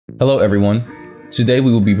Hello everyone. Today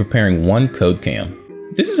we will be preparing one code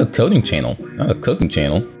cam. This is a coding channel, not a cooking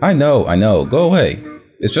channel. I know, go away.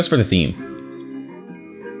 It's just for the theme.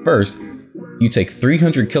 First, you take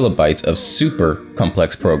 300 kilobytes of super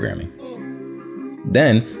complex programming.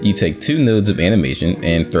 Then, you take 2 nodes of animation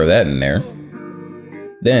and throw that in there.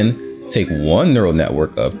 Then, take 1 neural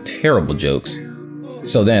network of terrible jokes.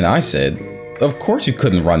 So then I said, of course you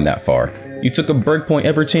couldn't run that far. You took a breakpoint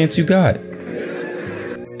every chance you got.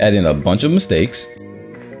 Add in a bunch of mistakes.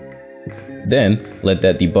 Then, let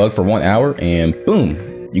that debug for 1 hour and boom,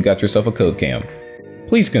 you got yourself a code cam.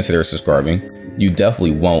 Please consider subscribing. You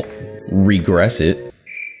definitely won't regress it.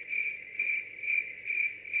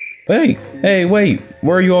 Hey, wait,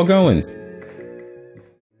 where are you all going?